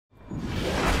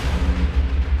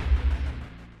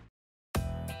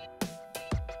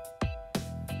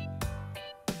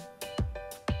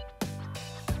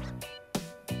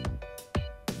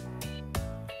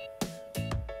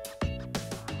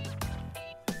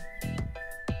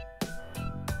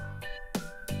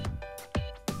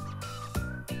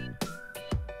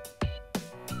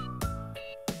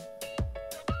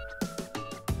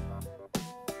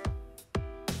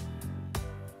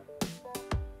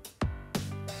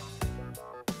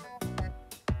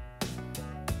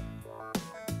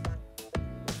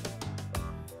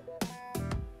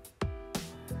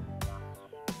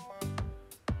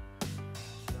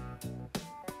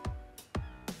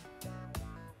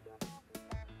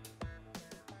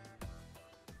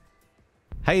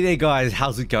Hey there guys,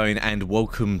 how's it going, and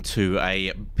welcome to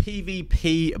a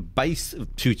PvP base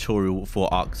tutorial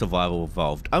for Ark Survival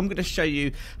Evolved. I'm going to show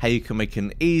you how you can make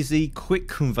an easy, quick,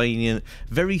 convenient,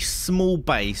 very small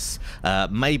base.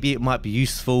 Maybe it might be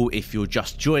useful if you're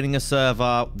just joining a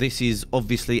server. This is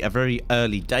obviously a very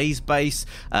early days base,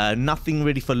 nothing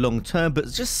really for long term, but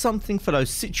just something for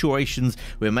those situations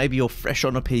where maybe you're fresh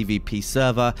on a PvP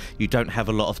server, you don't have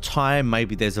a lot of time,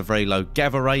 maybe there's a very low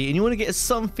gather rate, and you want to get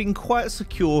something quite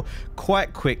secure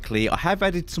quite quickly. I have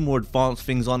added some more advanced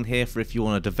things on here for if you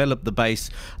want to develop the base,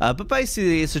 but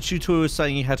basically it's a tutorial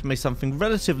saying you have to make something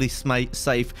relatively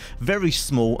safe, very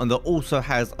small, and that also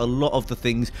has a lot of the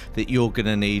things that you're going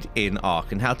to need in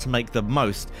Ark and how to make the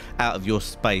most out of your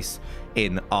space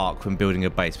in Ark when building a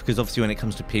base, because obviously when it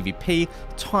comes to PvP,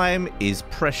 time is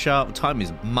pressure, time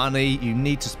is money. You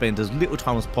need to spend as little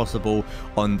time as possible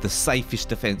on the safest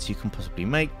defense you can possibly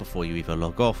make before you either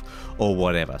log off or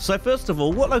whatever. So first of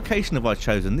all, what location have I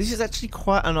chosen? This is actually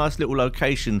quite a nice little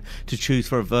location to choose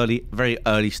for a very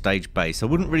early stage base. I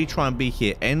wouldn't really try and be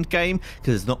here end game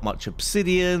because there's not much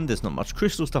obsidian, there's not much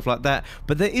crystal, stuff like that,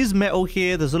 but there is metal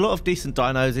here, there's a lot of decent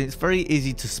dinos, and it's very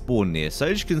easy to spawn near. So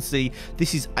as you can see,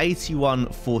 this is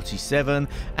 8147,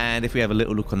 and if we have a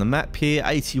little look on the map here,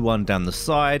 81 down the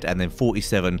side and then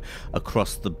 47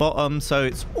 across the bottom, so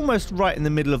it's almost right in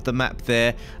the middle of the map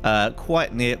there,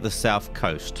 quite near the south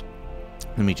coast.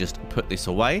 Let me just put this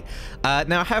away.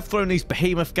 Now I have thrown these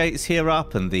behemoth gates here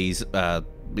up and these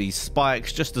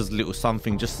spikes just as a little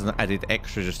something, just as an added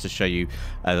extra, just to show you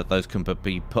that those can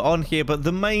be put on here. But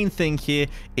the main thing here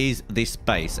is this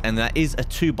base, and that is a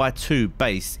 2x2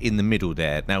 base in the middle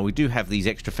there. Now we do have these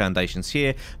extra foundations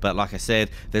here, but like I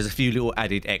said, there's a few little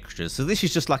added extras, so this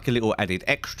is just like a little added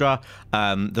extra.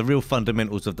 The real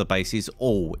fundamentals of the base is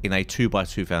all in a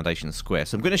 2x2 foundation square,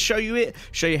 so I'm going to show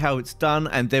you how it's done,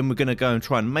 and then we're going to go and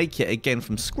try and make it again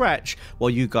from scratch while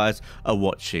you guys are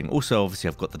watching. Also, obviously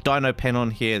I've got the dino pen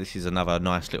on here. This is another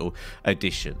nice little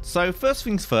addition. So first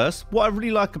things first, what I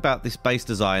really like about this base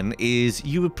design is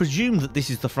you would presume that this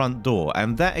is the front door,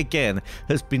 and that again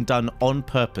has been done on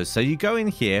purpose. So you go in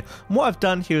here, and what I've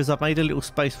done here is I've made a little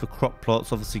space for crop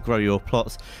plots. Obviously grow your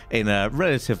plots in a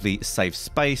relatively safe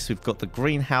space. We've got the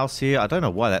greenhouse here. I don't know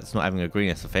why that's not having a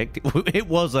greenhouse effect. It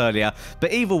was earlier,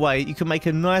 but either way you can make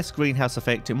a nice greenhouse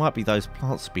effect. It might be those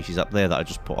plant species up there that I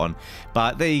just put on,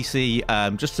 but there you see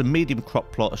just some medium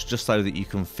crop plots, just so that you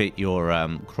can fit your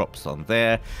crops on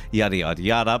there, yada yada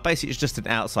yada. Basically it's just an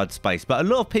outside space, but a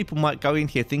lot of people might go in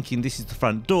here thinking this is the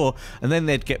front door, and then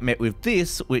they'd get met with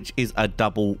this, which is a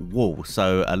double wall,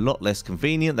 so a lot less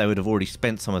convenient. They would have already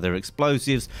spent some of their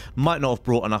explosives, might not have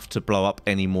brought enough to blow up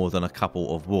any more than a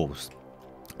couple of walls.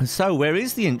 So where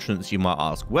is the entrance, you might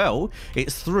ask? Well,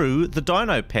 it's through the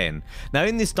dino pen. Now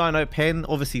in this dino pen,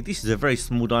 obviously this is a very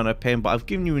small dino pen, but I've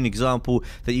given you an example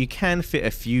that you can fit a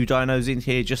few dinos in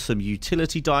here, just some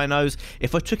utility dinos.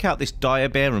 If I took out this dire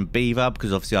bear and beaver,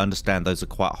 because obviously I understand those are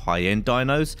quite high-end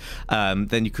dinos,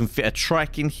 then you can fit a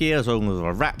trike in here as well as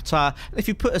a raptor. And if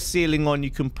you put a ceiling on, you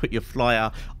can put your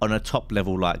flyer on a top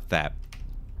level like that.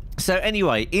 So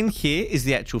anyway, in here is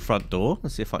the actual front door.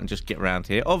 Let's see if I can just get around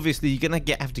here. Obviously, you're going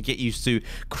to have to get used to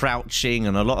crouching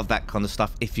and a lot of that kind of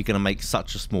stuff if you're going to make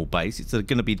such a small base. It's going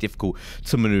to be difficult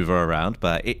to maneuver around,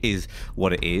 but it is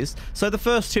what it is. So the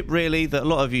first tip really that a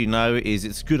lot of you know is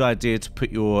it's a good idea to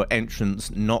put your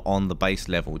entrance not on the base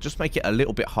level. Just make it a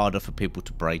little bit harder for people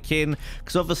to break in,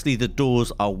 because obviously the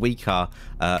doors are weaker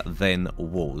than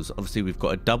walls. Obviously, we've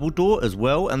got a double door as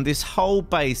well, and this whole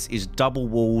base is double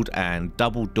walled and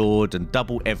double doored and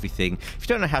double everything. If you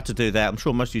don't know how to do that, I'm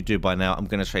sure most of you do by now, I'm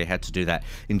going to show you how to do that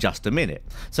in just a minute.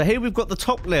 So here we've got the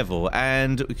top level,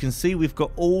 and we can see we've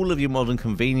got all of your modern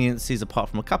conveniences apart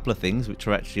from a couple of things which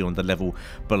are actually on the level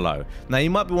below. Now you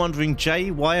might be wondering, Jay,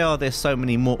 why are there so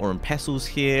many mortar and pestles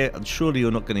here? And surely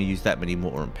you're not going to use that many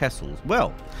mortar and pestles.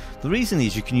 Well, the reason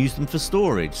is you can use them for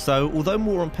storage. So although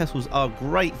mortar and pestles are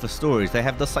great for storage, they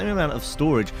have the same amount of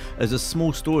storage as a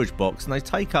small storage box, and they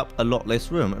take up a lot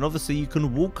less room. And obviously you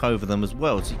can walk over them as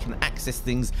well, so you can access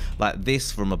things like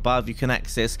this from above. You can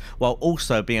access while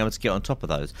also being able to get on top of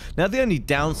those. Now the only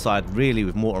downside really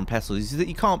with mortar and pestles is that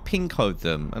you can't pin code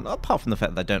them, and apart from the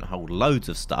fact that they don't hold loads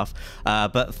of stuff,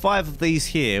 but 5 of these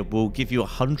here will give you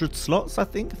 100 slots. I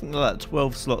think they're like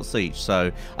 12 slots each,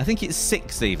 so I think it's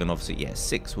 6 even. Obviously, yeah,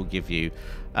 6 will give you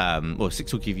or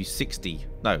 6 will give you 60.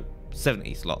 No,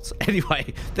 70 slots.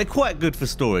 Anyway, they're quite good for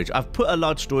storage. I've put a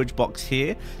large storage box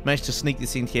here, managed to sneak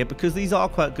this in here because these are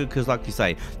quite good because, like you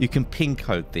say, you can pin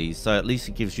code these, so at least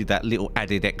it gives you that little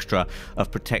added extra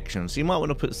of protection. So you might want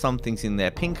to put some things in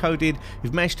there pin coded.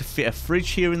 We've managed to fit a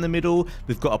fridge here in the middle.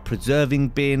 We've got a preserving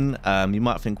bin. You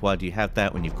might think, why do you have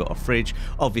that when you've got a fridge?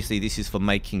 Obviously this is for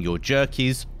making your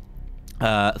jerkies.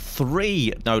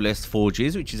 3 no less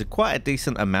forges, which is quite a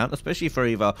decent amount, especially for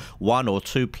either 1 or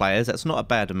 2 players. That's not a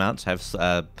bad amount to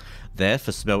have there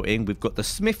for smelting. We've got the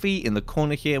smithy in the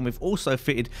corner here, and we've also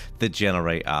fitted the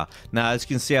generator. Now, as you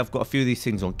can see, I've got a few of these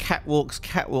things on catwalks.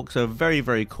 Catwalks are a very,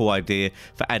 very cool idea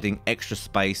for adding extra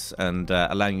space and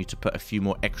allowing you to put a few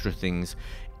more extra things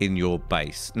in your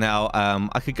base. Now,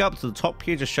 I could go up to the top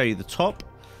here, just show you the top.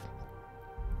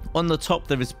 On the top,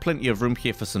 there is plenty of room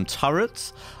here for some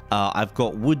turrets. I've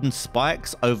got wooden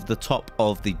spikes over the top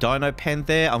of the dino pen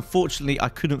there. Unfortunately, I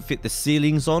couldn't fit the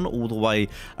ceilings on all the way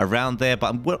around there,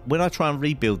 but when I try and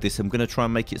rebuild this, I'm going to try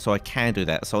and make it so I can do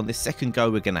that. So on this second go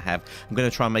I'm going to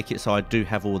try and make it so I do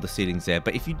have all the ceilings there.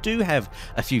 But if you do have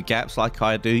a few gaps like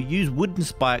I do, use wooden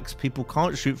spikes. People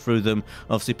can't shoot through them.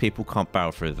 Obviously, people can't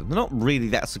barrel through them. They're not really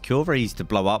that secure, very easy to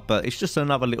blow up, but it's just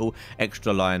another little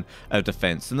extra line of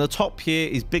defense. And the top here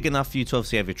is big enough for you to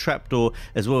obviously have your trapdoor,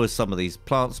 as well as some of these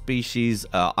plant species.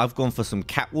 I've gone for some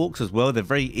catwalks as well. They're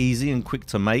very easy and quick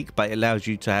to make, but it allows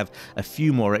you to have a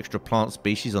few more extra plant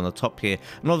species on the top here.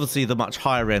 And obviously the much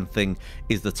higher end thing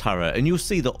is the turret, and you'll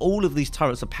see that all of these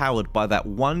turrets are powered by that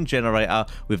one generator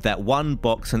with that one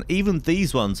box, and even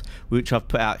these ones which I've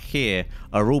put out here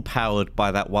are all powered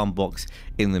by that one box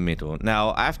in the middle.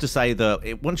 Now, I have to say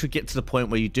that once you get to the point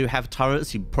where you do have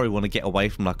turrets, you probably want to get away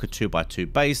from like a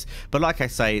 2x2 base, but like I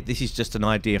say, this is just an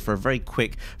idea for a very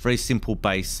quick, very simple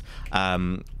base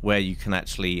where you can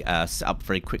actually set up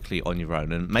very quickly on your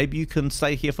own. And maybe you can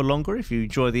stay here for longer if you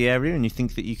enjoy the area and you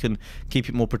think that you can keep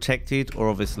it more protected, or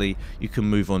obviously you can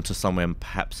move on to somewhere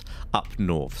perhaps up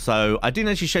north. So I didn't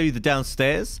actually show you the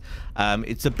downstairs.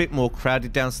 It's a bit more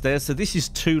crowded downstairs. So this is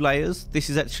 2 layers. This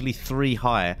is actually 3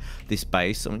 high, this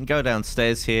base. And we can go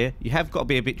downstairs here. You have got to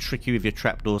be a bit tricky with your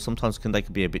trapdoors. Sometimes they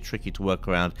can be a bit tricky to work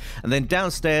around. And then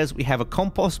downstairs we have a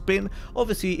compost bin.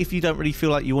 Obviously, if you don't really feel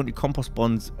like you want your compost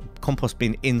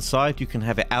bin inside, you can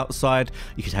have it outside.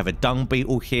 You could have a dung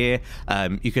beetle here.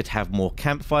 You could have more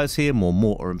campfires here, more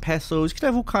mortar and pestles. You could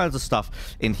have all kinds of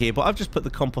stuff in here, but I've just put the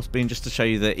compost bin just to show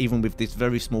you that even with this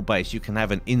very small base, you can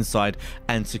have an inside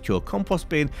and secure compost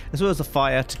bin, as well as a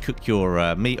fire to cook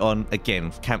your meat on.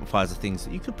 Again, campfires are things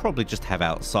that you could probably just have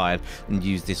outside and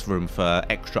use this room for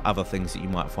extra other things that you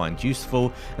might find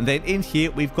useful. And then in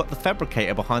here we've got the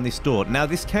fabricator behind this door. Now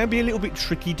this can be a little bit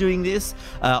tricky doing this.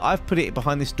 I've put it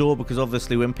behind this door because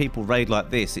obviously when people raid like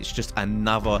this, it's just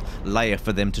another layer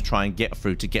for them to try and get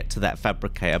through to get to that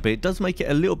fabricator. But it does make it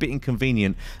a little bit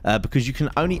inconvenient because you can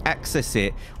only access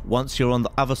it once you're on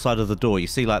the other side of the door. You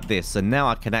see, like this. And now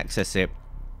I can access it,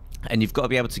 and you've got to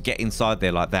be able to get inside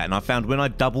there like that. And I found when I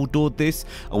double doored this,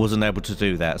 I wasn't able to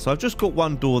do that. So I've just got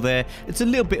one door there. It's a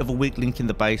little bit of a weak link in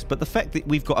the base, but the fact that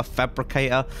we've got a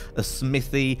fabricator, a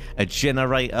smithy, a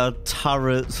generator,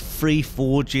 turrets, 3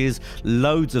 forges,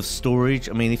 loads of storage.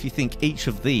 I mean, if you think each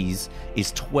of these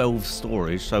is 12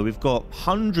 storage, so we've got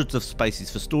hundreds of spaces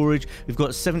for storage. We've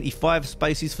got 75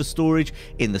 spaces for storage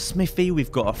in the smithy.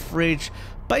 We've got a fridge.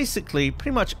 Basically,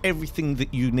 pretty much everything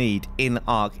that you need in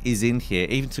ARK is in here,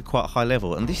 even to quite high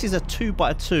level. And this is a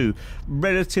 2x2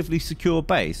 relatively secure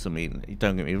base. I mean,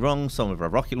 don't get me wrong, someone with a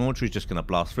rocket launcher is just going to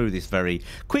blast through this very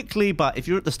quickly, but if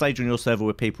you're at the stage on your server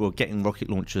where people are getting rocket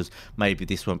launchers, maybe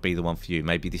this won't be the one for you.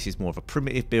 Maybe this is more of a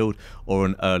primitive build or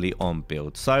an early on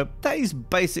build. So that is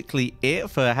basically it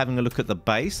for having a look at the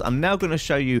base. I'm now going to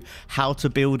show you how to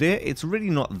build it. It's really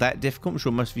not that difficult. I'm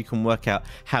sure most of you can work out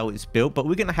how it's built, but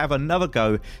we're going to have another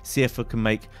go, see if we can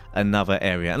make another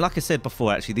area. And like I said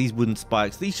before, actually, these wooden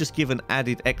spikes, these just give an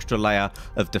added extra layer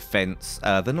of defense.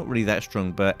 They're not really that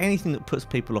strong, but anything that puts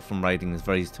people off from raiding is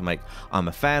very easy to make. I'm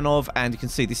a fan of, and you can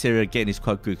see this area again is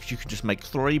quite good because you can just make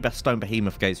 3 stone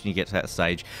behemoth gates when you get to that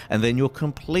stage, and then you're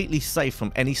completely safe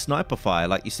from any sniper fire.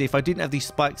 Like you see, if I didn't have these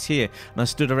spikes here and I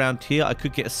stood around here, I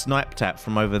could get a snipe tap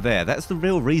from over there. That's the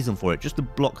real reason for it, just to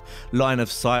block line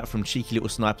of sight from cheeky little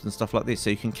snipers and stuff like this,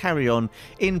 so you can carry on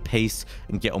in peace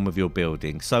and get on with your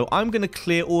building. So I'm going to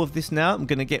clear all of this now. I'm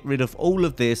going to get rid of all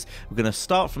of this. We're going to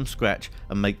start from scratch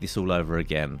and make this all over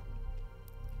again.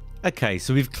 Okay,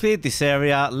 so we've cleared this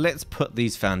area. Let's put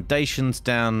these foundations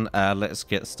down. Let's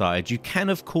get started. You can,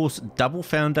 of course, double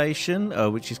foundation,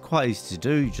 which is quite easy to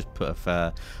do. You just put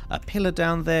a pillar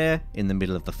down there in the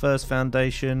middle of the first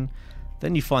foundation.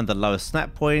 Then you find the lowest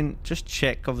snap point. Just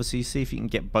check, obviously, see if you can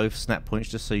get both snap points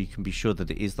just so you can be sure that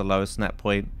it is the lowest snap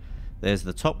point. There's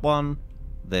the top one.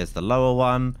 There's the lower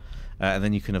one. And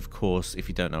then you can, of course, if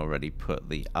you don't know already, put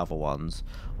the other ones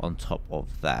on top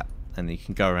of that. And you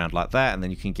can go around like that, and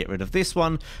then you can get rid of this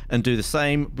one and do the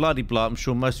same. Bloody blah. I'm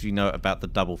sure most of you know about the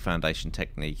double foundation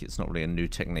technique. It's not really a new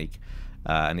technique,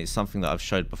 and it's something that I've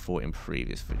showed before in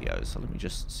previous videos. So let me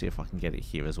just see if I can get it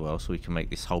here as well, so we can make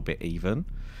this whole bit even.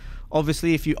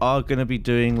 Obviously, if you are going to be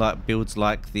doing like builds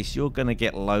like this, you're going to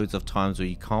get loads of times where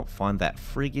you can't find that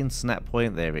friggin' snap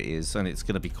point. There it is, and it's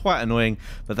going to be quite annoying,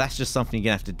 but that's just something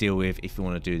you're going to have to deal with if you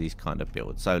want to do these kind of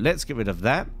builds. So let's get rid of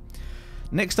that.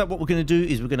 Next up, what we're going to do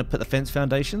is we're going to put the fence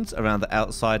foundations around the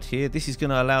outside here. This is going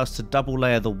to allow us to double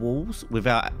layer the walls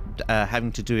without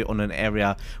having to do it on an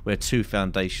area where two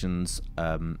foundations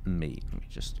meet. Let me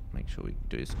just make sure we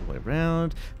do this all the way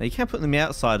around. Now you can put them on the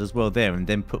outside as well there and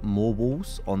then put more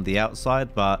walls on the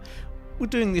outside, but we're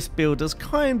doing this build as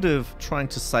kind of trying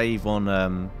to save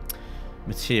on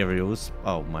materials.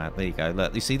 Oh man, there you go.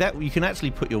 Look, you see that? You can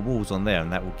actually put your walls on there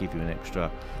and that will give you an extra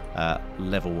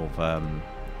level of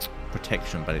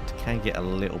protection, but it can get a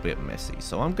little bit messy.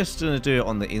 So I'm just going to do it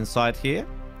on the inside here,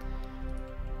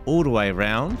 all the way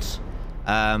around.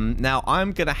 Now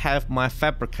I'm going to have my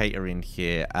fabricator in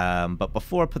here, but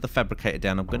before I put the fabricator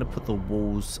down, I'm going to put the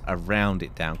walls around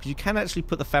it down, because you can actually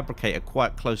put the fabricator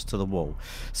quite close to the wall.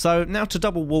 So now to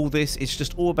double wall this, it's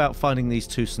just all about finding these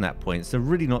two snap points. They're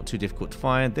really not too difficult to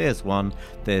find. There's one,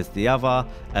 there's the other,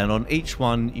 and on each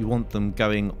one you want them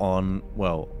going on,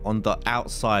 well, on the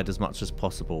outside as much as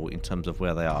possible in terms of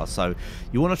where they are. So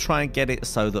you want to try and get it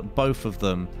so that both of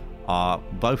them are,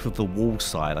 both of the wall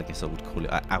side, I guess I would call it,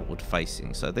 outward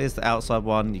facing. So there's the outside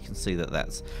one, you can see that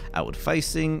that's outward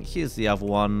facing. Here's the other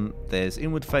one, there's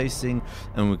inward facing,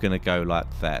 and we're going to go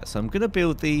like that. So I'm going to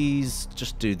build these,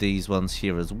 just do these ones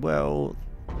here as well.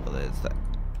 There's that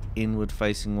inward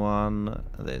facing one,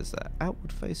 there's that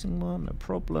outward facing one, no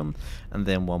problem, and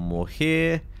then one more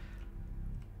here.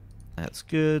 That's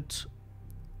good.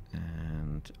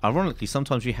 And ironically,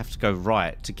 sometimes you have to go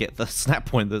right to get the snap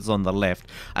point that's on the left.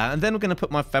 And then we're going to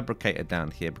put my fabricator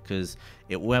down here, because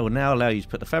it will now allow you to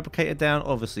put the fabricator down.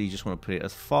 Obviously, you just want to put it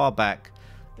as far back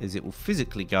as it will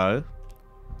physically go.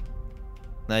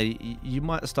 Now, you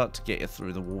might start to get it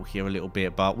through the wall here a little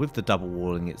bit, but with the double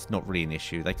walling, it's not really an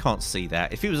issue. They can't see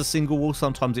that. If it was a single wall,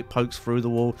 sometimes it pokes through the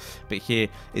wall, but here,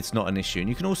 it's not an issue. And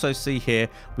you can also see here,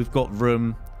 we've got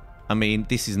room. I mean,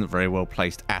 this isn't very well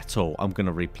placed at all. I'm going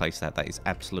to replace that. That is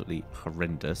absolutely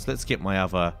horrendous. Let's get my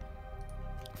other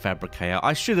fabricator.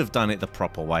 I should have done it the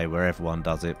proper way, where everyone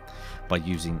does it by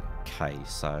using K.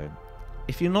 So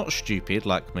if you're not stupid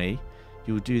like me,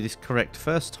 you'll do this correct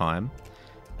first time,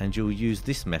 and you'll use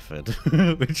this method,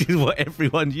 which is what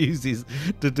everyone uses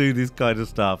to do this kind of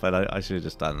stuff. And I should have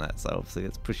just done that. So obviously,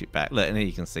 let's push it back. Look, and here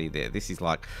you can see there, this is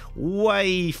like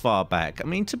way far back. I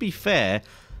mean, to be fair,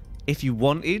 if you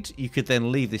wanted, you could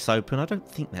then leave this open. I don't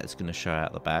think that's going to show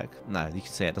out the back. No, you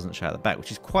can see it doesn't show out the back,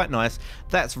 which is quite nice.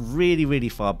 That's really, really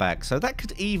far back. So that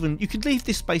could even, you could leave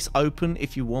this space open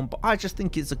if you want, but I just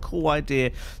think it's a cool idea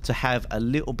to have a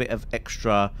little bit of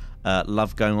extra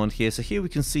love going on here. So here we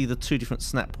can see the two different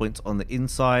snap points on the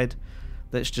inside.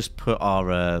 Let's just put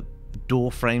our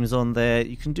door frames on there.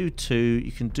 You can do two,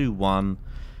 you can do one.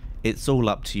 It's all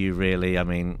up to you, really. I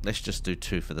mean, let's just do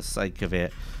two for the sake of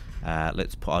it.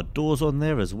 Let's put our doors on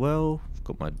there as well. I've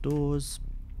got my doors.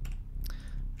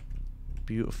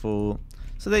 Beautiful.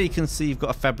 So there you can see you've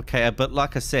got a fabricator, but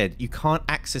like I said, you can't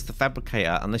access the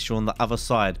fabricator unless you're on the other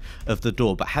side of the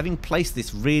door. But having placed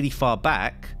this really far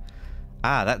back,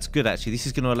 that's good actually. This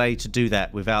is going to allow you to do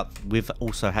that with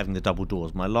also having the double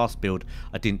doors. My last build,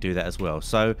 I didn't do that as well.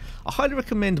 So I highly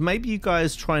recommend maybe you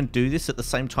guys try and do this at the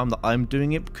same time that I'm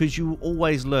doing it, because you will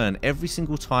always learn. Every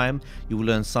single time you will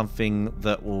learn something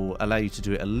that will allow you to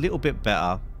do it a little bit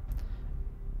better.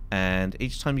 And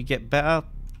each time you get better,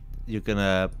 you're going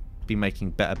to be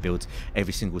making better builds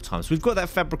every single time. So we've got that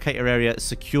fabricator area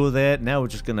secure there. Now we're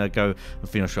just going to go and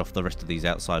finish off the rest of these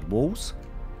outside walls.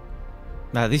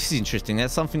 Now this is interesting.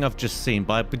 That's something I've just seen.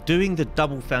 By doing the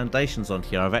double foundations on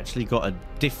here, I've actually got a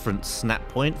different snap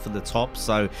point for the top.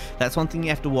 So that's one thing you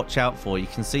have to watch out for. You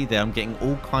can see there I'm getting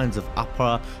all kinds of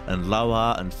upper and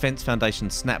lower and fence foundation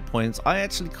snap points. I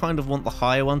actually kind of want the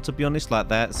higher one, to be honest, like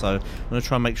that. So I'm going to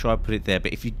try and make sure I put it there.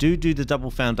 But if you do the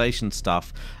double foundation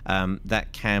stuff,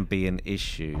 that can be an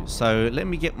issue. So let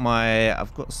me get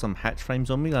I've got some hatch frames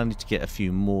on me. I need to get a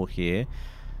few more here.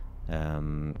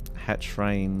 Hatch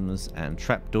frames and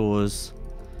trapdoors,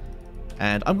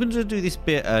 And I'm going to do this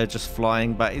bit just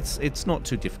flying, but it's not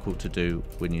too difficult to do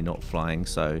when you're not flying,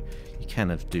 so you can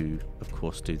of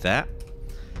course do that.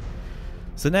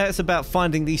 So now it's about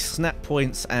finding these snap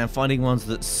points and finding ones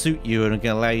that suit you and are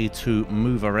going to allow you to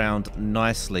move around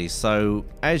nicely. So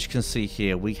as you can see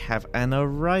here, we have an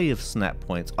array of snap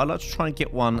points. I like to try and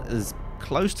get one as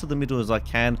close to the middle as I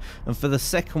can, and for the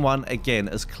second one, again,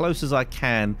 as close as I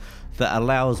can, that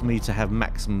allows me to have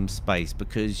maximum space,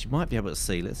 because you might be able to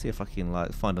see, let's see if I can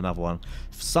like find another one.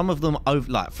 Some of them,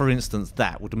 like for instance,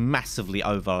 that would massively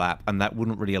overlap, and that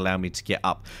wouldn't really allow me to get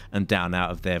up and down out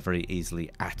of there very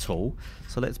easily at all.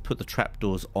 So let's put the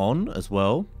trapdoors on as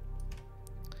well.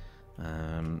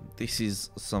 This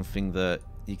is something that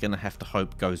you're going to have to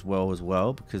hope goes well as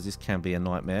well, because this can be a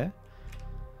nightmare.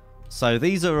 So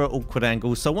these are at awkward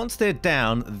angles. So once they're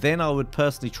down, then I would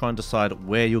personally try and decide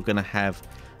where you're going to have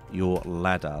your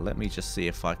ladder. Let me just see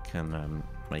if I can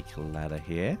make a ladder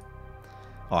here.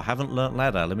 Oh, I haven't learnt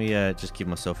ladder. Let me just give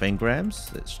myself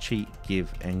engrams. Let's cheat,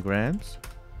 give engrams.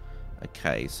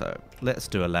 Okay, so let's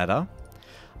do a ladder.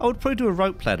 I would probably do a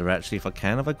rope ladder actually if I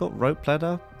can. Have I got rope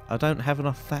ladder? I don't have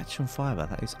enough thatch and fibre.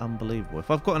 That is unbelievable.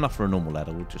 If I've got enough for a normal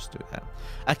ladder, we'll just do that.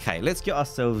 Okay, let's get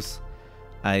ourselves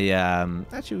a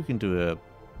actually we can do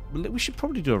we should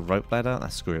probably do a rope ladder. Nah,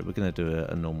 screw it, we're gonna do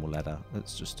a normal ladder.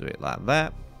 Let's just do it like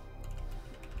that.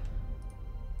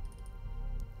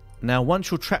 Now once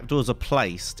your trapdoors are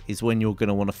placed is when you're going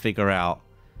to want to figure out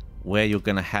where you're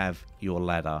going to have your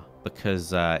ladder,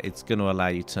 because it's going to allow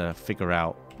you to figure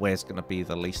out where's going to be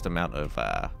the least amount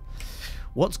of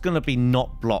what's going to be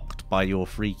not blocked by your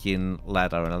freaking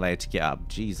ladder and allow you to get up.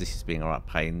 Jeez, this is being a right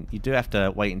pain. You do have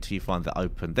to wait until you find that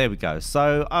open. There we go.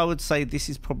 So I would say this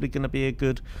is probably going to be a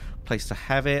good place to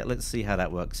have it. Let's see how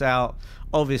that works out.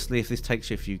 Obviously, if this takes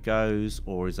you a few goes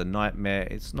or is a nightmare,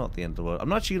 it's not the end of the world. I'm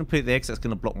not actually going to put it there because that's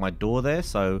going to block my door there.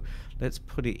 So let's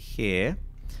put it here,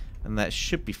 and that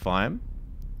should be fine.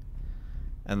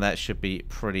 And that should be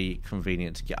pretty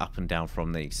convenient to get up and down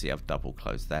from there. You see I've double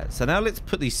closed that. So now let's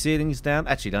put these ceilings down.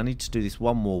 Actually, I need to do this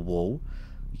one more wall.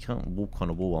 You can't walk on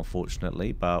a wall,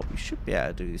 unfortunately, but we should be able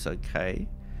to do this okay.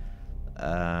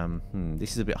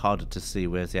 This is a bit harder to see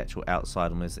where's the actual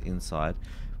outside and where's the inside.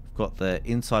 We've got the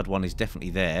inside one is definitely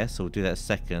there, so we'll do that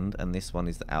second, and this one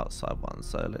is the outside one.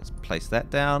 So let's place that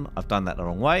down. I've done that the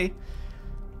wrong way.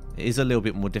 It is a little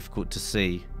bit more difficult to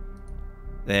see.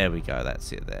 There we go,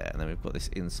 that's it there. And then we've got this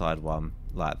inside one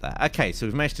like that. Okay, so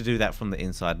we've managed to do that from the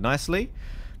inside nicely.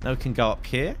 Now we can go up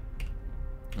here.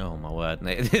 Oh my word,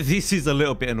 this is a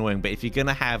little bit annoying, but if you're going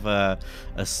to have a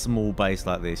small base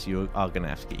like this, you are going to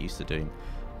have to get used to doing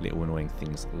little annoying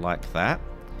things like that.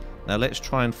 Now let's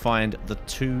try and find the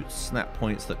two snap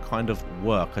points that kind of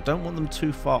work. I don't want them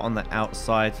too far on the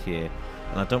outside here,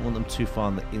 and I don't want them too far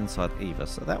on the inside either.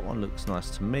 So that one looks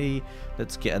nice to me.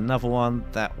 Let's get another one.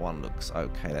 That one looks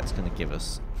okay. That's going to give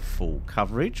us full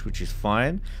coverage, which is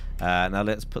fine. Now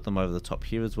let's put them over the top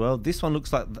here as well. This one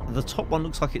looks like, the top one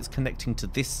looks like it's connecting to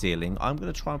this ceiling. I'm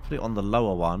going to try and put it on the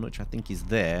lower one, which I think is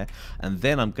there. And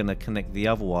then I'm going to connect the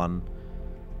other one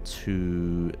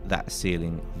to that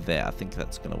ceiling there. I think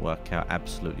that's going to work out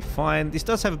absolutely fine. This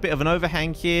does have a bit of an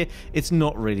overhang here. It's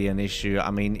not really an issue. I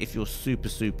mean, if you're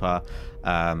super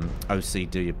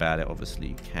OCD about it, obviously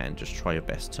you can just try your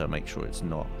best to make sure it's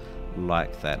not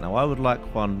like that. Now I would like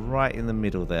one right in the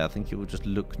middle there. I think it will just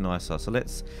look nicer. So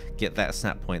let's get that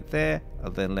snap point there,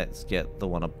 and then let's get the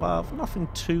one above. Nothing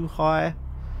too high.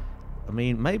 I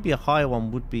mean, maybe a higher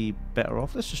one would be better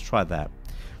off. Let's just try that.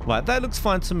 Right, that looks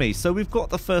fine to me. So we've got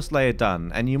the first layer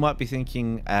done, and you might be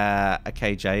thinking,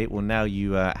 okay, Jay, well now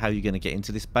you, how are you going to get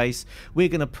into this base? We're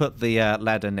going to put the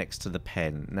ladder next to the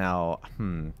pen. Now,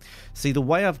 see, the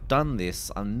way I've done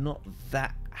this, I'm not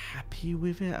that happy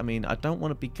with it. I mean, I don't want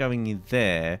to be going in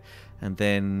there and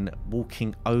then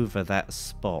walking over that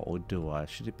spot, or do I?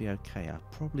 Should it be okay? I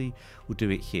probably will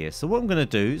do it here. So what I'm going to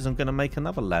do is I'm going to make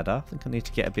another ladder. I think I need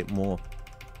to get a bit more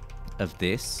of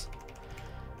this.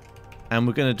 And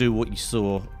we're going to do what you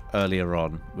saw earlier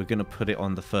on. We're going to put it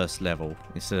on the first level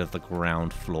instead of the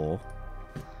ground floor.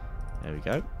 There we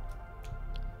go.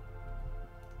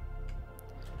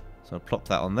 So I'll plop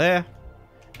that on there.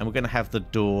 And we're going to have the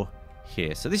door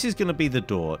here. So this is going to be the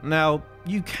door. Now,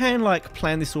 you can like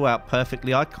plan this all out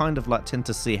perfectly. I kind of like tend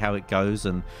to see how it goes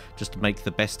and just make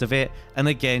the best of it. And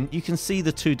again, you can see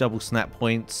the two double snap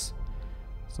points.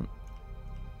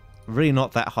 Really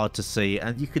not that hard to see,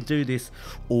 and you could do this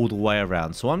all the way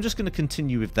around. So I'm just going to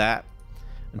continue with that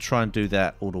and try and do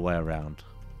that all the way around.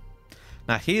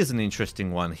 Now here's an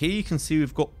interesting one. Here you can see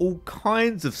we've got all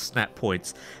kinds of snap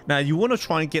points. Now you want to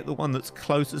try and get the one that's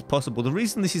close as possible. The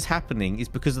reason this is happening is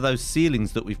because of those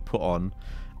ceilings that we've put on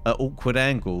at awkward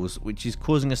angles, which is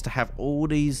causing us to have all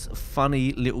these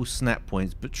funny little snap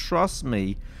points. But trust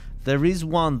me, there is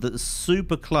one that's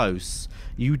super close.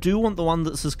 You do want the one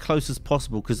that's as close as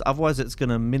possible, because otherwise it's going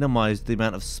to minimize the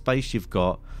amount of space you've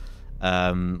got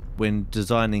when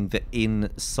designing the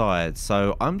inside.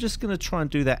 So I'm just going to try and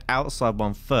do that outside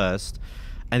one first,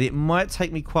 and it might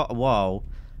take me quite a while,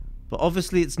 but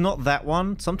obviously it's not that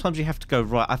one. Sometimes you have to go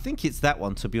right. I think it's that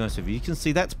one, to be honest with you. You can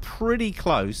see that's pretty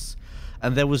close,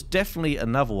 and there was definitely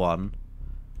another one.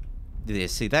 Yeah,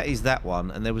 see, that is that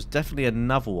one, and there was definitely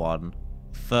another one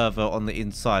further on the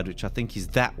inside, which I think is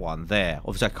that one there.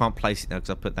 Obviously I can't place it now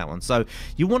because I put that one. So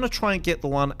you want to try and get the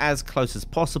one as close as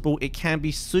possible. It can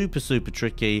be super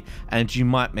tricky, and you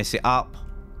might mess it up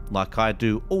like I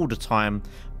do all the time,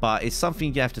 but it's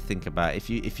something you have to think about. If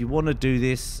you want to do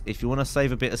this, if you want to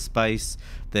save a bit of space,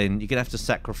 then you're gonna have to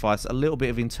sacrifice a little bit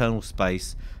of internal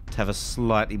space to have a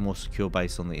slightly more secure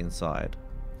base on the inside.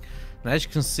 Now, as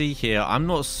you can see here, I'm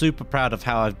not super proud of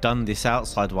how I've done this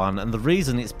outside one, and the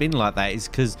reason it's been like that is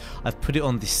because I've put it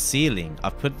on this ceiling.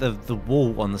 I've put the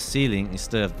wall on the ceiling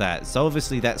instead of that. So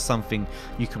obviously that's something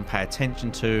you can pay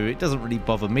attention to. It doesn't really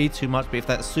bother me too much, but if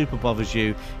that super bothers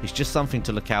you, it's just something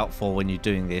to look out for when you're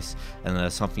doing this,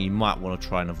 and something you might want to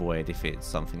try and avoid if it's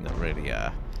something that really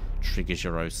triggers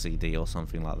your OCD or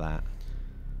something like that.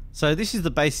 So this is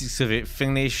the basics of it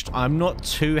finished. I'm not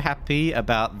too happy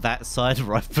about that side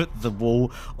where I put the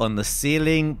wall on the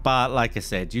ceiling, but like I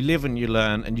said, you live and you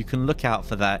learn, and you can look out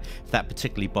for that if that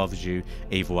particularly bothers you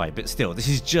either way. But still, this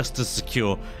is just as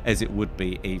secure as it would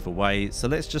be either way. So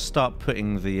let's just start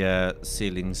putting the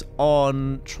ceilings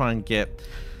on. Try and get,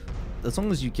 as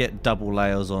long as you get double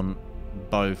layers on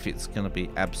both, it's going to be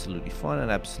absolutely fine and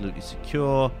absolutely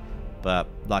secure. But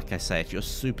like I say, if you're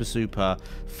super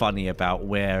funny about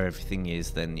where everything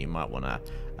is, then you might want to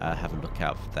have a look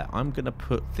out for that. I'm going to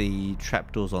put the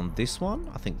trapdoors on this one.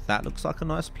 I think that looks like a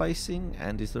nice placing.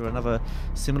 And is there another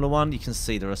similar one? You can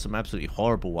see there are some absolutely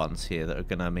horrible ones here that are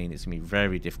going to mean it's going to be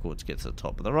very difficult to get to the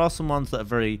top. But there are some ones that are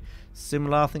very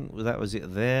similar. I think that was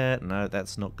it there. No,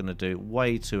 that's not going to do.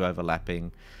 Way too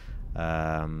overlapping.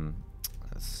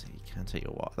 Let's see. Can take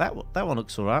your what? That one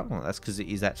looks alright. Well, that's because it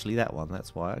is actually that one.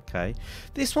 That's why. Okay,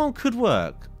 this one could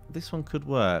work. This one could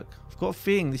work. I've got a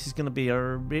feeling this is going to be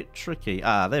a bit tricky.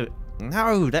 Ah, there.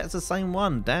 No, that's the same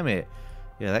one. Damn it.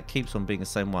 Yeah, that keeps on being the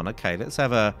same one. Okay, let's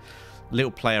have a little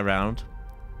play around.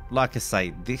 Like I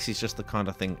say, this is just the kind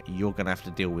of thing you're going to have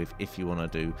to deal with if you want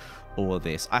to do all of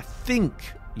this. I think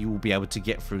you will be able to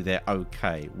get through there.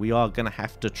 Okay, we are going to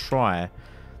have to try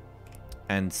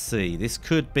and see. This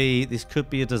could be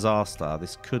a disaster.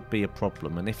 This could be a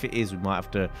problem, and if it is, we might have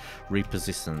to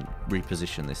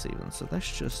reposition this even. So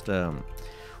let's just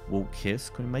walk here.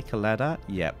 So can we make a ladder?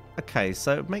 Yep. Okay,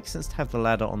 so it makes sense to have the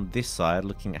ladder on this side,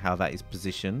 looking at how that is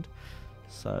positioned.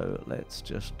 So let's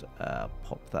just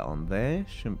pop that on there.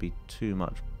 Shouldn't be too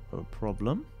much of a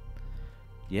problem.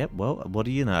 Yep, well, what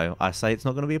do you know? I say it's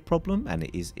not going to be a problem, and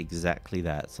it is exactly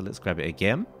that. So let's grab it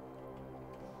again.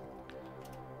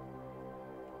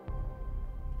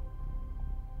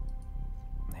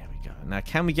 Now,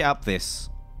 can we get up this?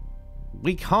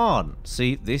 We can't.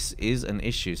 See, this is an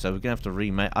issue, so we're gonna have to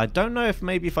remake. I don't know if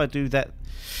maybe if I do that,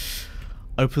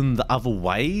 open the other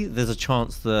way, there's a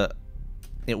chance that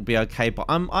it will be okay. But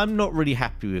I'm not really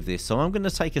happy with this, so I'm gonna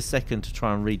take a second to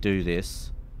try and redo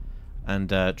this, and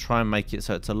try and make it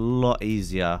so it's a lot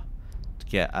easier to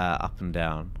get up and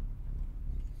down.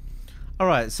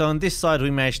 Alright, so on this side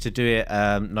we managed to do it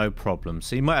no problem.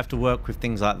 So you might have to work with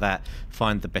things like that,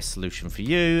 find the best solution for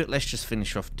you. Let's just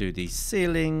finish off, do these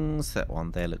ceilings. That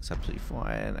one there looks absolutely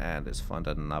fine. And let's find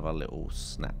another little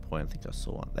snap point. I think I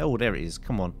saw one. Oh, there it is.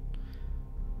 Come on.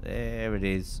 There it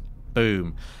is.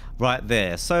 Boom. Right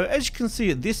there. So as you can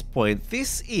see at this point,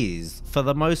 this is, for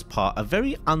the most part, a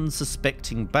very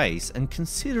unsuspecting base. And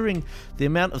considering the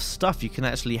amount of stuff you can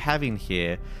actually have in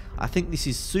here, I think this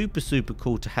is super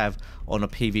cool to have on a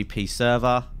PvP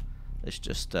server. Let's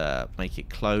just make it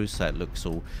close so it looks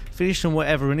all finished and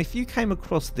whatever. And if you came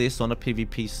across this on a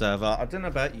PvP server, I don't know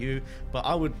about you, but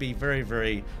I would be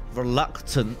very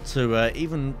reluctant to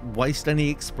even waste any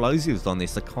explosives on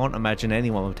this. I can't imagine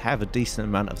anyone would have a decent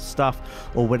amount of stuff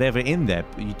or whatever in there.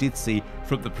 But you did see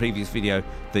from the previous video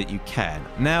that you can.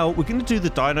 Now, we're going to do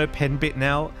the dino pen bit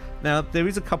now. Now, there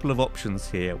is a couple of options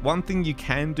here. One thing you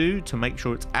can do to make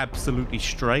sure it's absolutely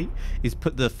straight is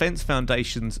put the fence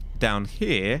foundations down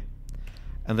here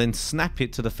and then snap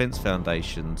it to the fence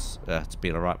foundations. It's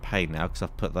been a right pain now because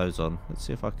I've put those on. Let's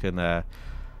see if I can... Now,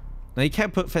 you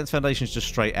can put fence foundations just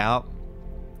straight out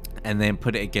and then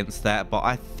put it against that. But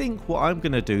I think what I'm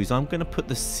going to do is I'm going to put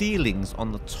the ceilings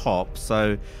on the top.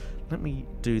 So let me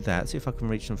do that. See if I can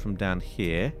reach them from down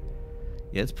here.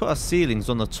 Yeah, let's put our ceilings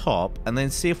on the top and then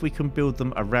see if we can build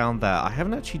them around that. I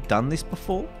haven't actually done this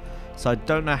before, so I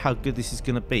don't know how good this is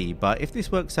going to be. But if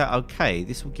this works out okay,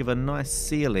 this will give a nice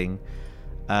ceiling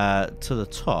to the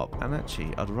top. And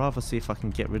actually, I'd rather see if I can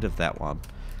get rid of that one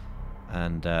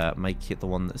and make it the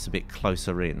one that's a bit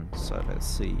closer in. So let's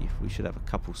see. We should have a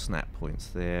couple snap points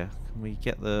there. Can we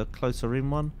get the closer in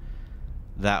one?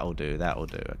 That'll do. That'll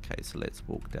do. Okay, so let's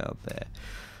walk down there.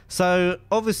 So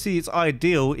obviously it's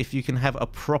ideal if you can have a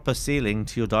proper ceiling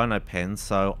to your dino pen.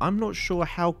 So I'm not sure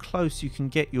how close you can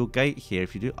get your gate here.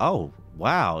 If you do, oh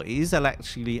wow, it is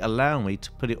actually allowing me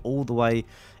to put it all the way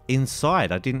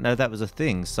inside. I didn't know that was a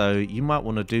thing. So you might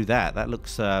want to do that. That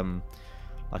looks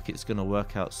like it's going to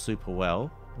work out super well.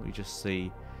 We just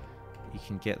see you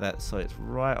can get that so it's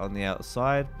right on the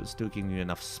outside, but still giving you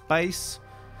enough space.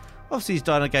 Obviously these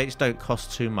dino gates don't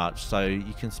cost too much, so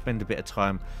you can spend a bit of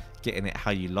time getting it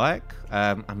how you like.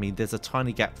 I mean, there's a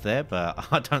tiny gap there, but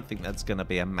I don't think that's going to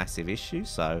be a massive issue.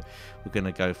 So we're going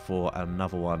to go for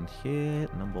another one here,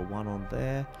 number 1 on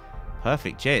there.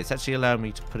 Perfect. Yeah, it's actually allowing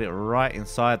me to put it right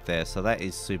inside there, so that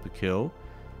is super cool.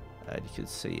 You can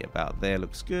see about there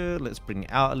looks good. Let's bring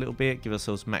it out a little bit, give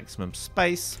ourselves maximum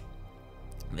space.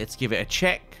 Let's give it a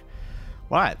check.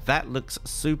 Right, that looks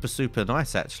super, super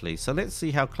nice actually. So let's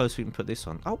see how close we can put this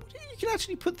one. Oh, you can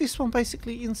actually put this one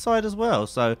basically inside as well.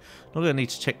 So not going to need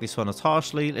to check this one as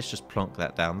harshly. Let's just plonk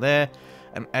that down there.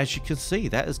 And as you can see,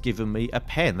 that has given me a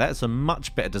pen. That is a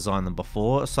much better design than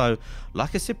before. So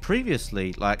like I said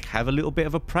previously, like have a little bit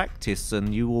of a practice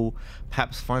and you will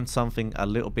perhaps find something a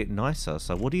little bit nicer.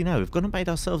 So what do you know? We've gone and made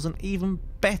ourselves an even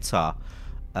better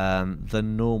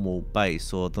than normal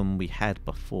base, or than we had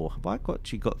before. Have I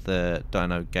actually got the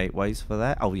dino gateways for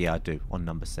that? Oh yeah, I do, on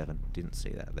number 7. Didn't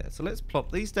see that there. So let's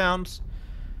plop these down.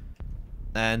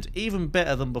 And even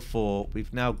better than before,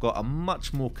 we've now got a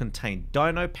much more contained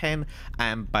dino pen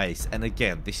and base. And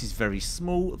again, this is very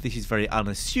small, this is very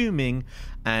unassuming,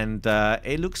 and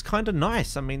it looks kind of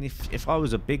nice. I mean, if I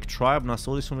was a big tribe and I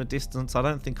saw this from a distance, I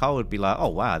don't think I would be like, oh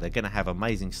wow, they're going to have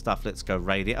amazing stuff, let's go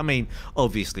raid it. I mean,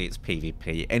 obviously it's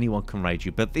PvP, anyone can raid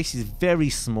you, but this is very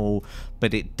small,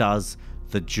 but it does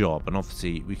the job. And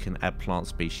obviously we can add plant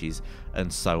species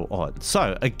and so on.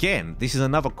 So again, this is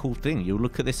another cool thing. You'll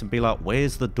look at this and be like,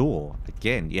 where's the door?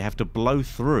 Again, you have to blow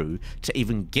through to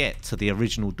even get to the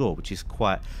original door, which is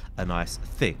quite a nice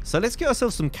thing. So let's get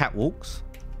ourselves some catwalks.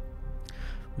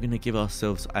 We're going to give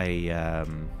ourselves a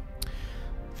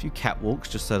few catwalks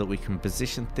just so that we can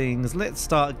position things. Let's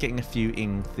start getting a few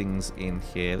things in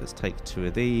here. Let's take 2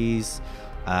 of these.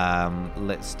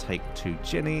 Let's take 2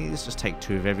 jennies. Just take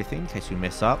 2 of everything in case we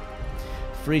mess up.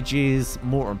 Fridges,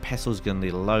 mortar and pestle is going to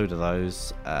need a load of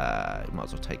those. You might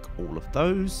as well take all of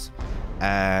those,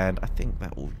 and I think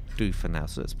that will do for now.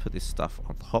 So let's put this stuff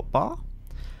on the hotbar.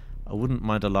 I wouldn't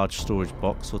mind a large storage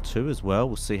box or 2 as well.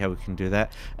 We'll see how we can do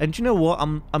that. And you know what?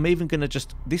 I'm even going to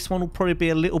just... This one will probably be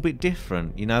a little bit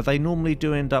different. You know, they normally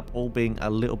do end up all being a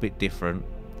little bit different,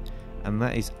 and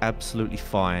that is absolutely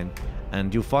fine.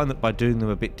 And you'll find that by doing them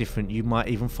a bit different, you might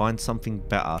even find something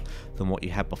better than what you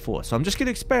had before. So I'm just going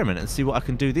to experiment and see what I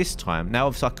can do this time. Now,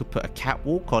 obviously, I could put a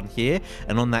catwalk on here,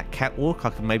 and on that catwalk,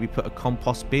 I could maybe put a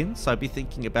compost bin. So I'd be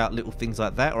thinking about little things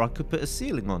like that, or I could put a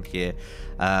ceiling on here,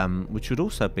 which would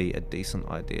also be a decent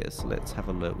idea. So let's have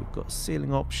a look. We've got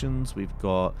ceiling options. We've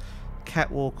got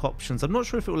catwalk options. I'm not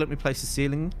sure if it will let me place a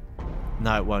ceiling.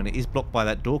 No, it won't. It is blocked by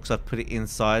that door because I've put it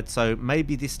inside. So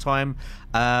maybe this time,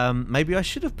 maybe I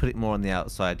should have put it more on the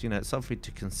outside. You know, it's something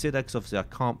to consider, because obviously I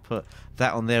can't put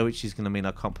that on there, which is going to mean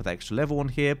I can't put that extra level on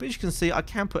here. But as you can see, I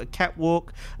can put a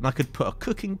catwalk, and I could put a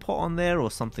cooking pot on there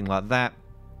or something like that.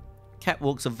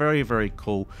 Catwalks are very, very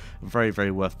cool, very,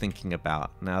 very worth thinking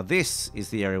about. Now, this is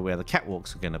the area where the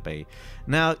catwalks are going to be.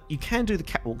 Now, you can do the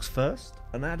catwalks first,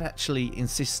 and I'd actually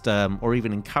insist or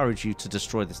even encourage you to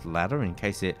destroy this ladder in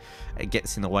case it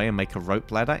gets in the way, and make a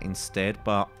rope ladder instead.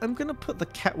 But I'm going to put the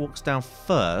catwalks down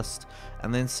first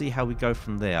and then see how we go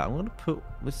from there. I'm going to put,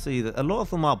 let's see, that a lot of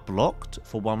them are blocked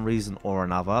for one reason or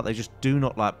another. They just do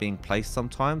not like being placed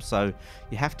sometimes, so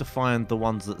you have to find the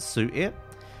ones that suit it.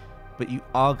 But you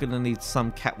are going to need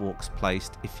some catwalks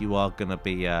placed if you are going to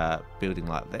be building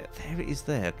like that. There it is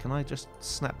there. Can I just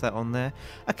snap that on there?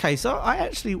 Okay, so I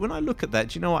actually, when I look at that,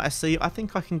 do you know what I see? I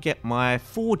think I can get my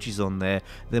forges on there,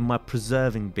 then my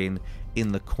preserving bin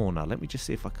in the corner. Let me just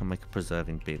see if I can make a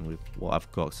preserving bin with what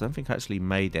I've got. So I don't think I actually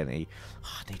made any.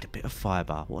 Oh, I need a bit of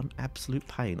fibre. What an absolute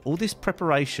pain. All this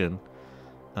preparation,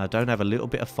 I don't have a little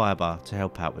bit of fibre to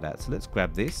help out with that. So let's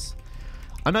grab this.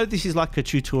 I know this is like a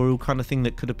tutorial kind of thing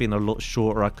that could have been a lot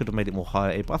shorter. I could have made it more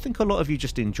highlighted, but I think a lot of you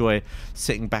just enjoy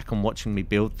sitting back and watching me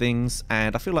build things,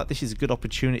 and I feel like this is a good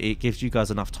opportunity. It gives you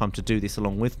guys enough time to do this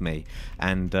along with me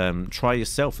and try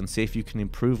yourself and see if you can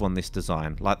improve on this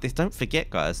design. Like this, don't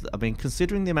forget guys, I mean,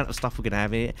 considering the amount of stuff we're going to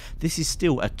have here, this is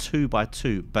still a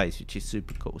 2x2 base, which is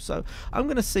super cool. So I'm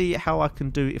going to see how I can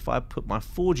do if I put my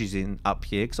forges in up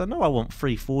here, because I know I want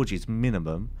 3 forges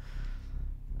minimum.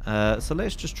 So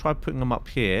let's just try putting them up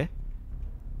here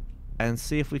and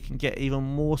see if we can get even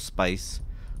more space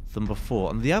than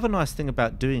before. And the other nice thing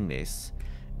about doing this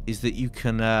is that you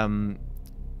can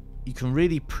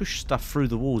really push stuff through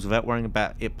the walls without worrying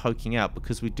about it poking out,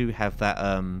 because we do have that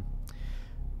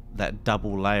that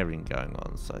double layering going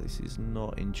on. So this is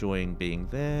not enjoying being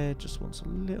there, just wants a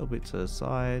little bit to the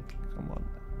side. Come on,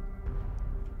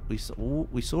 we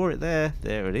saw it there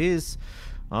it is.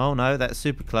 Oh no, that's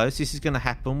super close. This is going to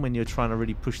happen when you're trying to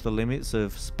really push the limits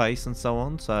of space and so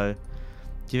on. So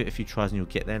give it a few tries and you'll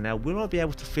get there. Now, will I be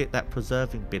able to fit that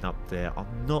preserving bin up there?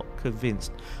 I'm not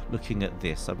convinced looking at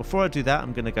this. So before I do that,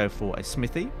 I'm going to go for a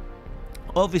smithy.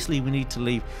 Obviously, we need to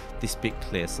leave this bit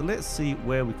clear. So let's see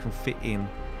where we can fit in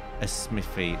a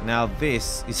smithy. Now,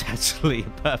 this is actually a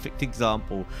perfect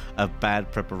example of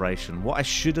bad preparation. What I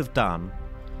should have done...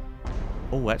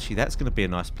 Oh, actually, that's going to be a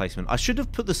nice placement. I should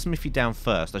have put the smithy down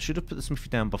first. I should have put the smithy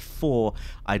down before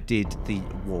I did the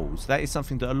walls. That is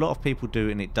something that a lot of people do,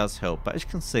 and it does help. But as you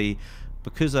can see,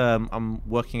 because I'm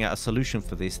working out a solution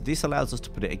for this, this allows us to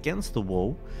put it against the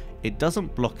wall. It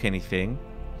doesn't block anything,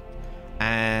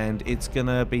 and it's going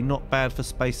to be not bad for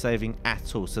space saving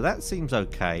at all. So that seems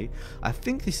okay. I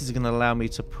think this is going to allow me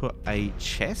to put a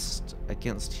chest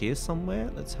against here somewhere.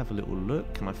 Let's have a little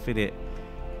look. Can I fit it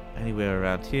anywhere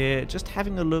around here? Just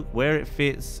having a look where it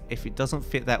fits. If it doesn't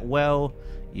fit that well,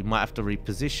 you might have to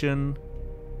reposition.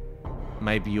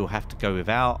 Maybe you'll have to go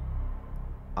without.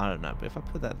 I don't know, but if I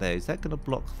put that there, is that going to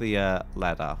block the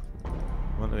ladder?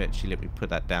 Why don't we actually let me put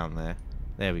that down there?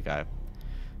 There we go.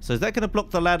 So is that going to block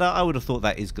the ladder? I would have thought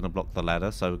that is going to block the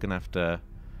ladder, so we're going to have to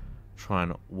try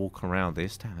and walk around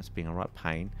this. Damn, that's being a right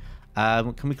pain.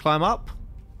 Can we climb up?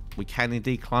 We can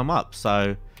indeed climb up.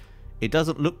 So it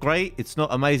doesn't look great. It's not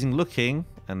amazing looking,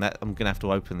 and that I'm going to have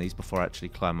to open these before I actually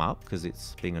climb up because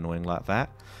it's being annoying like that.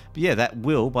 But yeah, that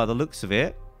will, by the looks of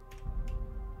it,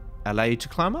 allow you to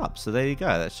climb up. So there you go.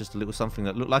 That's just a little something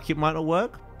that looked like it might not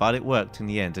work, but it worked in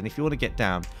the end. And if you want to get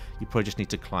down, you probably just need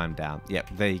to climb down. Yep,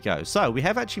 there you go. So we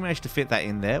have actually managed to fit that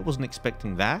in there. Wasn't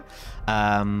expecting that.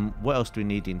 What else do we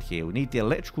need in here? We need the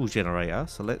electrical generator.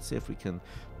 So let's see if we can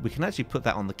actually put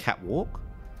that on the catwalk.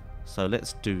 So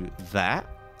let's do that.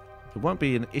 It won't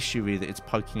be an issue really that it's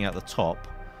poking out the top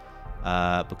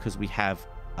because we have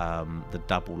the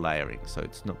double layering, so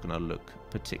it's not going to look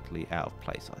particularly out of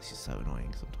place. Oh, this is so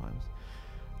annoying sometimes.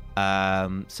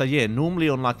 So yeah, normally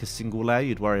on like a single layer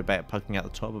you'd worry about it poking out the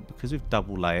top, but because we've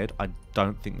double layered, I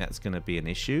don't think that's going to be an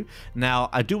issue. Now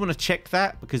I do want to check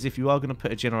that, because if you are going to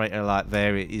put a generator like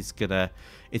there, it's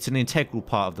an integral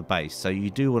part of the base, so you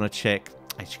do want to check.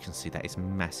 As you can see, that is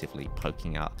massively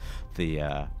poking out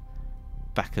the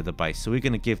back of the base, so we're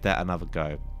going to give that another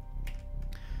go.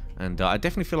 And I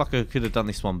definitely feel like I could have done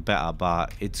this one better,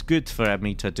 but it's good for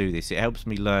me to do this. It helps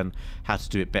me learn how to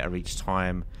do it better each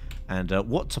time, and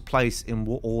what to place in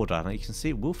what order. Now you can see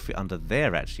it will fit under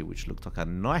there actually, which looked like a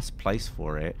nice place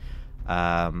for it.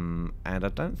 And I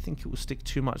don't think it will stick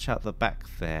too much out the back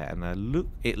there, and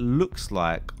it looks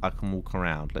like I can walk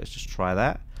around. Let's just try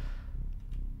that.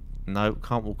 No,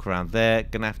 can't walk around there.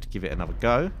 Gonna have to give it another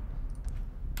go.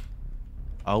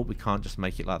 Oh, we can't just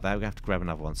make it like that. We have to grab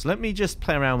another one. So let me just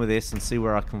play around with this and see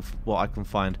where what I can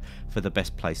find for the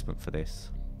best placement for this.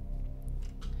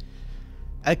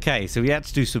 Okay, so we had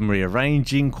to do some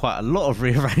rearranging, quite a lot of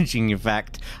rearranging in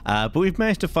fact, but we've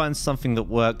managed to find something that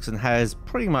works and has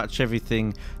pretty much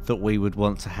everything that we would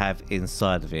want to have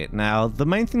inside of it. Now, the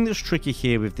main thing that's tricky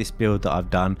here with this build that I've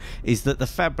done is that the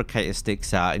fabricator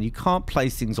sticks out and you can't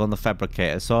place things on the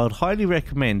fabricator, so I'd highly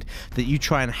recommend that you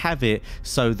try and have it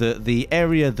so that the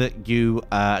area that you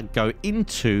go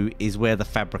into is where the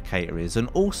fabricator is. And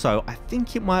also, I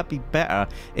think it might be better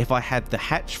if I had the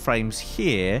hatch frames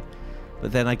here,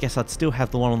 but then I guess I'd still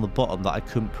have the one on the bottom that I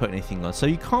couldn't put anything on. So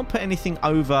you can't put anything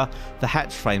over the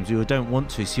hatch frames, you don't want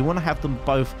to. So you want to have them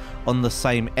both on the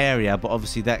same area, but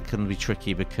obviously that can be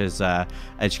tricky because as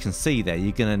you can see there,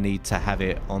 you're going to need to have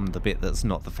it on the bit that's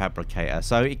not the fabricator.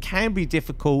 So it can be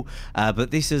difficult,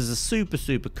 but this is a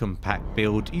super compact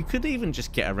build. You could even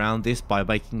just get around this by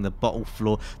making the bottom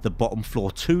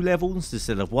floor 2 levels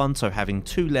instead of 1. So having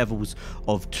 2 levels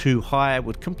of 2 high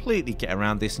would completely get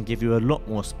around this and give you a lot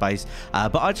more space.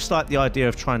 But I just like the idea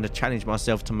of trying to challenge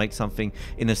myself to make something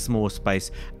in a small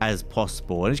space as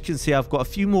possible. And as you can see, I've got a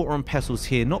few mortar and pestles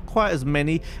here, not quite as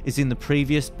many as in the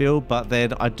previous build, but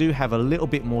then I do have a little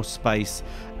bit more space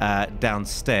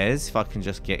downstairs. If I can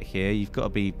just get here, you've got to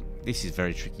be, this is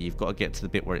very tricky, you've got to get to the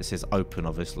bit where it says open,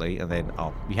 obviously, and then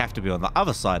you have to be on the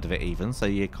other side of it even, so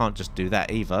you can't just do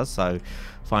that either. So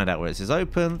find out where it says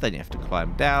open, then you have to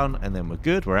climb down, and then we're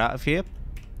good, we're out of here.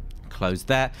 Close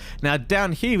that. Now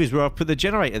down here is where I put the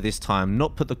generator this time,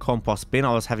 not put the compost bin.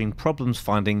 I was having problems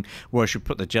finding where I should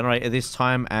put the generator this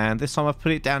time, and this time I've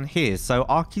put it down here. So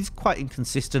ARK is quite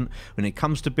inconsistent when it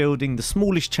comes to building. The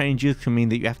smallest changes can mean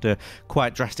that you have to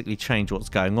quite drastically change what's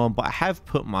going on, but I have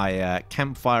put my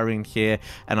campfire in here,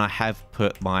 and I have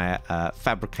put my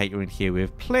fabricator in here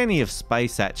with plenty of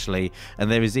space actually, and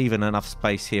there is even enough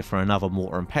space here for another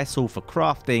mortar and pestle for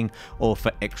crafting or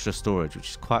for extra storage, which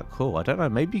is quite cool. I don't know,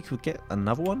 maybe you could get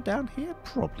another one down here,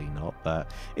 probably not,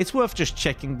 but it's worth just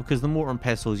checking, because the mortar and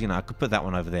pestles, you know, I could put that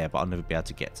one over there, but I'll never be able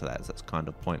to get to that, so that's kind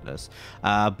of pointless.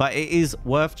 But it is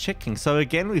worth checking. So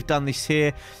again, we've done this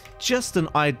here, just an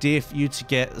idea for you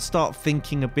to start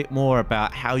thinking a bit more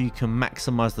about how you can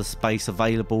maximize the space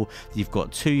available that you've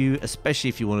got to you, especially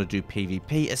if you want to do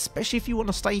PvP, especially if you want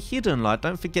to stay hidden. Like,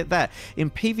 don't forget that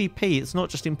in PvP it's not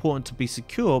just important to be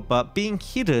secure, but being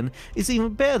hidden is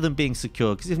even better than being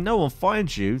secure, because if no one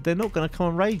finds you, they're not going to come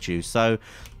and raid you. So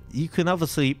you can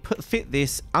obviously fit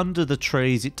this under the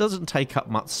trees. It doesn't take up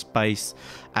much space,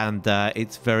 and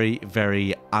it's very,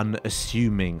 very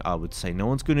unassuming, I would say. No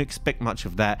one's going to expect much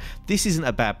of that. This isn't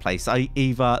a bad place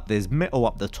either. There's metal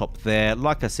up the top there.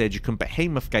 Like I said, you can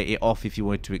behemoth gate it off if you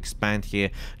wanted to expand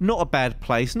here. Not a bad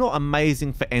place. Not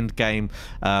amazing for end game,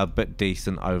 but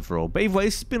decent overall. But anyway,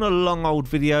 this has been a long old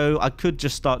video. I could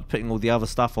just start putting all the other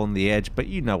stuff on the edge, but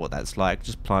you know what that's like.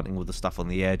 Just planting all the stuff on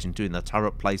the edge and doing the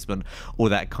turret placement, all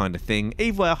that kind of thing.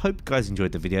 Either way, I hope you guys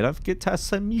enjoyed the video. Don't forget to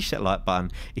smash that like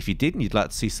button if you did and you'd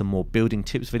like to see some more building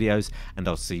tips videos, and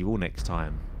I'll see you all next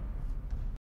time.